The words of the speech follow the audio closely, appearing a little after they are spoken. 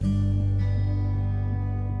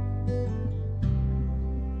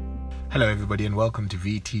Hello everybody and welcome to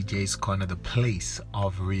VTJ's Corner, the place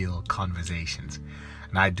of real conversations.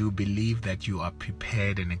 And I do believe that you are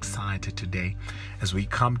prepared and excited today as we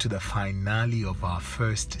come to the finale of our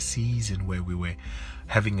first season, where we were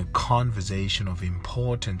having a conversation of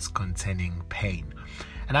importance concerning pain.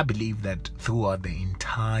 And I believe that throughout the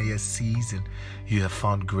entire season, you have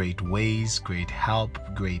found great ways, great help,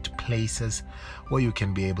 great places where you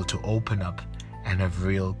can be able to open up and have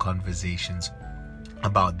real conversations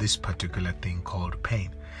about this particular thing called pain.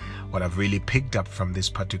 What I've really picked up from this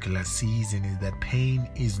particular season is that pain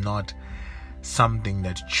is not something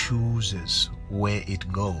that chooses where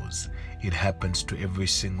it goes. It happens to every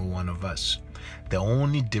single one of us. The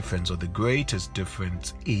only difference, or the greatest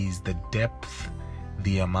difference, is the depth,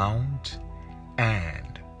 the amount,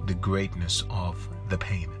 and the greatness of the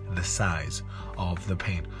pain, the size of the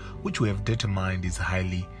pain, which we have determined is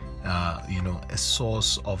highly a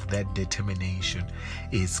source of that determination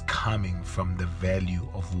is coming from the value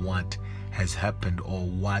of what has happened, or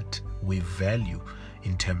what we value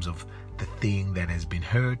in terms of the thing that has been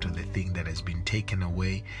hurt or the thing that has been taken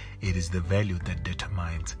away. It is the value that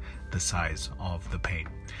determines the size of the pain.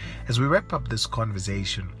 As we wrap up this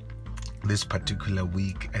conversation this particular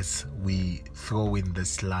week, as we throw in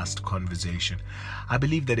this last conversation, I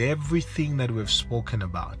believe that everything that we've spoken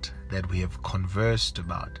about, that we have conversed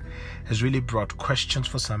about, has really brought questions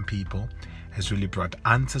for some people, has really brought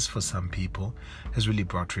answers for some people, has really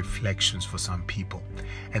brought reflections for some people.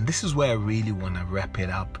 And this is where I really want to wrap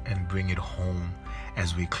it up and bring it home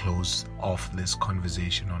as we close off this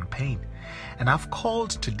conversation on pain. And I've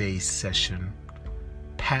called today's session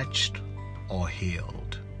Patched or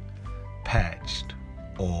Healed. Patched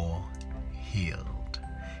or healed.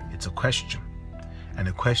 It's a question, and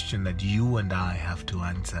a question that you and I have to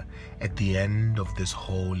answer at the end of this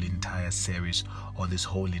whole entire series, or this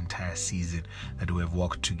whole entire season that we have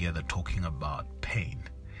walked together talking about pain.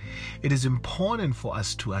 It is important for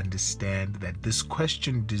us to understand that this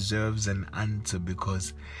question deserves an answer,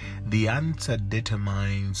 because the answer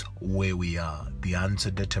determines where we are. The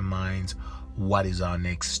answer determines what is our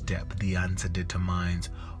next step. The answer determines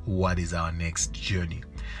what is our next journey.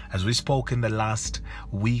 As we spoke in the last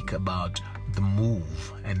week about the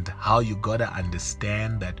move, and how you gotta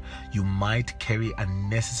understand that you might carry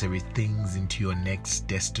unnecessary things into your next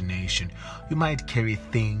destination. You might carry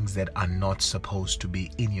things that are not supposed to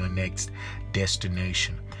be in your next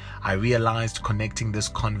destination. I realized, connecting this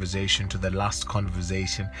conversation to the last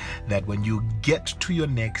conversation, that when you get to your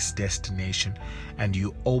next destination and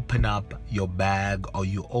you open up your bag, or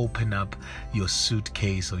you open up your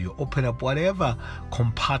suitcase, or you open up whatever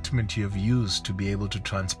compartment you have used to be able to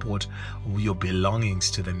transport your belongings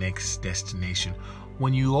to the next destination,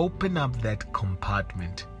 when you open up that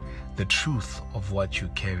compartment, the truth of what you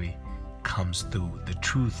carry comes through. The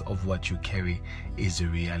truth of what you carry is a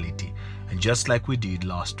reality. And just like we did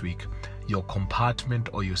last week, your compartment,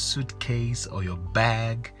 or your suitcase, or your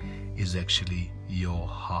bag is actually your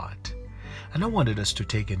heart. And I wanted us to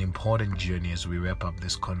take an important journey as we wrap up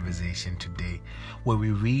this conversation today, where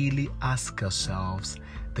we really ask ourselves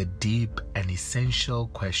the deep and essential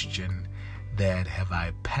question that, have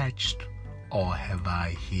I patched or have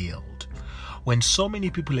I healed? When so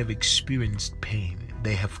many people have experienced pain,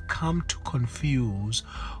 they have come to confuse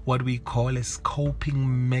what we call as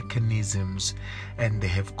coping mechanisms, and they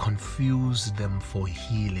have confused them for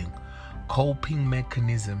healing. Coping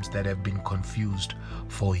mechanisms that have been confused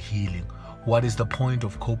for healing. What is the point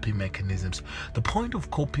of coping mechanisms? The point of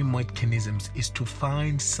coping mechanisms is to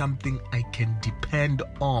find something I can depend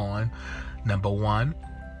on, number one.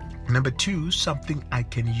 Number two, something I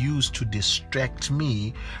can use to distract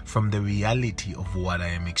me from the reality of what I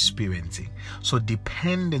am experiencing. So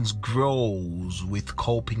dependence grows with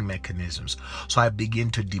coping mechanisms. So I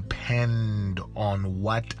begin to depend on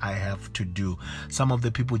what I have to do. Some of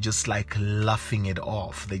the people just like laughing it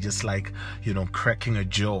off. They just like, cracking a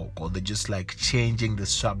joke, or they just like changing the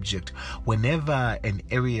subject whenever an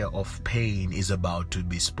area of pain is about to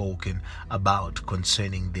be spoken about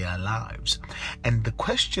concerning their lives. And the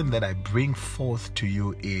question that I bring forth to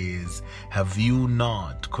you is, have you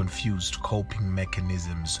not confused coping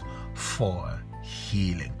mechanisms for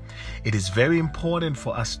healing? It is very important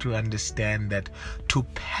for us to understand that to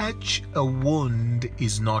patch a wound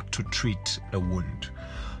is not to treat a wound.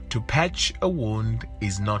 To patch a wound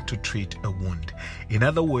is not to treat a wound. In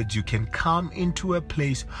other words, you can come into a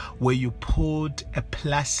place where you put a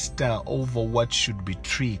plaster over what should be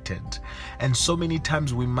treated. And so many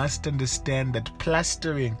times we must understand that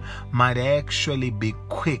plastering might actually be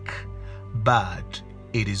quick, but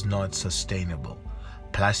it is not sustainable.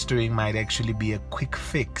 Plastering might actually be a quick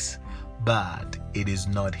fix, but it is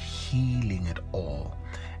not healing at all.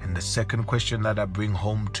 And the second question that I bring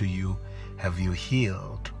home to you, have you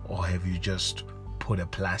healed, or have you just put a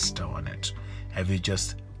plaster on it? Have you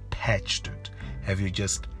just patched it? Have you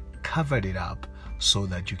just covered it up so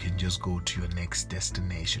that you can just go to your next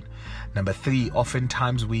destination? Number 3,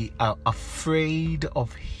 oftentimes we are afraid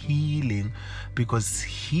of healing because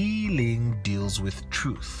healing deals with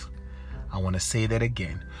truth. I want to say that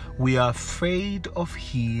again. We are afraid of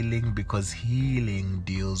healing because healing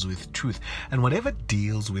deals with truth. And whatever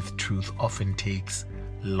deals with truth often takes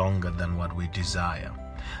longer than what we desire.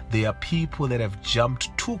 There are people that have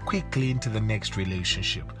jumped too quickly into the next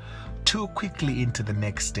relationship, too quickly into the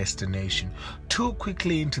next destination, too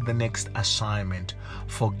quickly into the next assignment,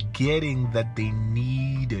 forgetting that they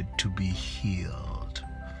needed to be healed.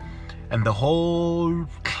 And the whole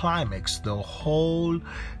climax, the whole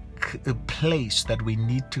place that we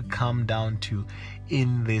need to come down to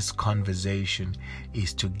in this conversation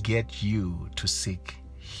is to get you to seek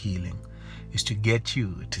healing, is to get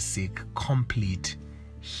you to seek complete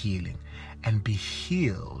healing and be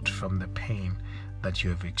healed from the pain that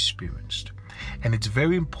you have experienced. And it's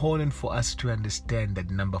very important for us to understand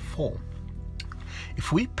that number 4,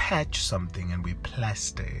 if we patch something and we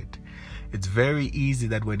plaster it, it's very easy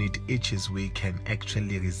that when it itches, we can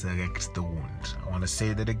actually resurrect the wound. I want to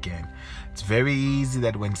say that again. It's very easy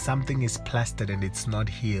that when something is plastered and it's not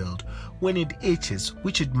healed, when it itches,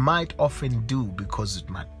 which it might often do because it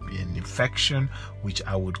might be an infection, which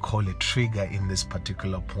I would call a trigger in this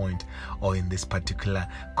particular point or in this particular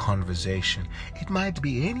conversation. It might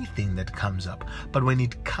be anything that comes up. But when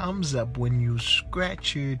it comes up, when you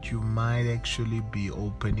scratch it, you might actually be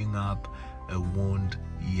opening up a wound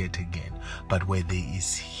yet again. But where there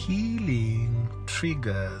is healing,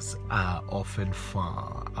 triggers are often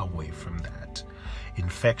far away from that.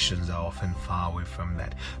 Infections are often far away from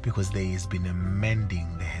that because there has been a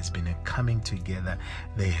mending, there has been a coming together,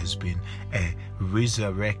 there has been a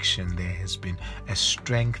resurrection, there has been a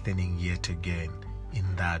strengthening yet again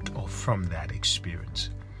in that or from that experience.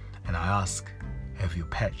 And I ask, have you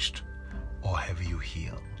patched or have you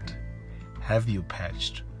healed? Have you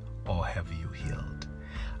patched or have you healed?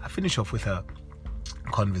 I finish off with a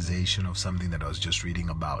conversation of something that I was just reading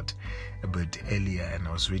about a bit earlier, and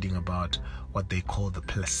I was reading about what they call the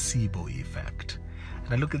placebo effect.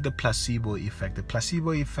 And I look at the placebo effect. The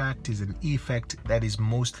placebo effect is an effect that is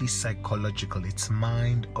mostly psychological. It's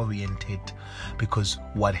mind oriented, because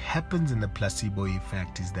what happens in the placebo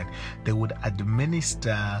effect is that they would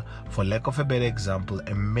administer, for lack of a better example,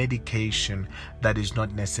 a medication that is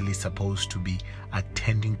not necessarily supposed to be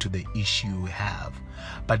attending to the issue you have.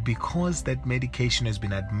 But because that medication has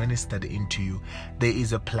been administered into you, there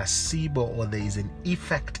is a placebo, or there is an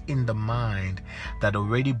effect in the mind that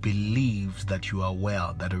already believes that you are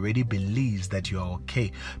well, that already believes that you are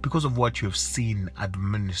okay because of what you have seen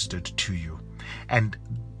administered to you. And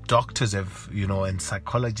doctors have, and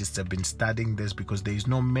psychologists have been studying this because there is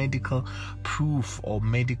no medical proof or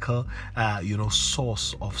medical,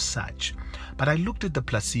 source of such. But I looked at the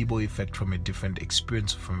placebo effect from a different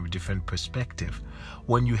experience, from a different perspective.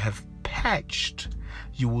 When you have patched,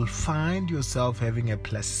 you will find yourself having a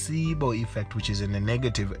placebo effect, which is in a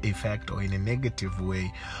negative effect or in a negative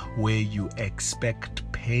way, where you expect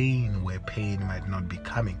pain where pain might not be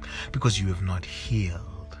coming because you have not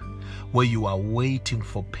healed. Where you are waiting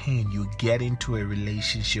for pain, you get into a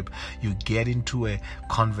relationship, you get into a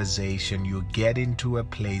conversation, you get into a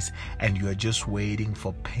place, and you are just waiting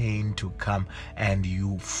for pain to come, and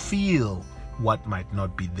you feel what might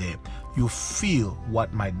not be there. You feel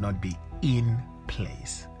what might not be in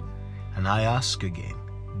place. And I ask again,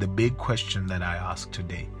 the big question that I ask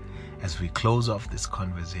today as we close off this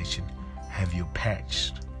conversation, have you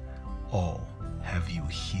patched or have you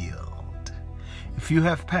healed? If you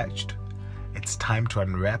have patched, it's time to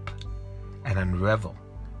unwrap and unravel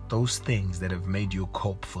those things that have made you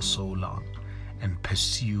cope for so long and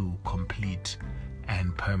pursue complete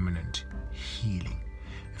and permanent healing.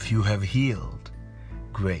 If you have healed,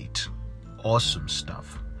 great, awesome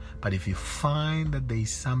stuff. But if you find that there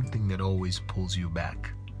is something that always pulls you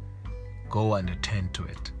back, go and attend to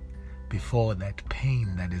it before that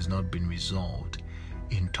pain that has not been resolved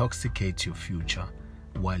intoxicates your future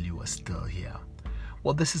while you are still here.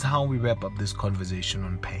 Well, this is how we wrap up this conversation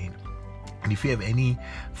on pain. And if you have any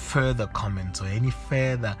further comments or any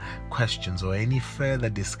further questions or any further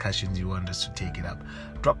discussions you want us to take it up,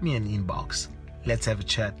 drop me an inbox Let's have a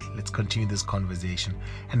chat. Let's continue this conversation.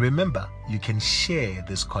 And remember, you can share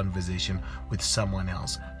this conversation with someone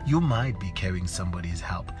else. You might be carrying somebody's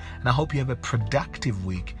help. And I hope you have a productive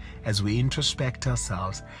week as we introspect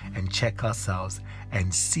ourselves and check ourselves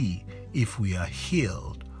and see if we are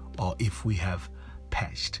healed or if we have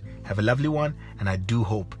patched. Have a lovely one, and I do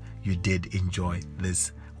hope you did enjoy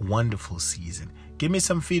this wonderful season. Give me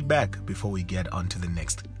some feedback before we get on to the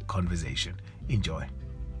next conversation. Enjoy.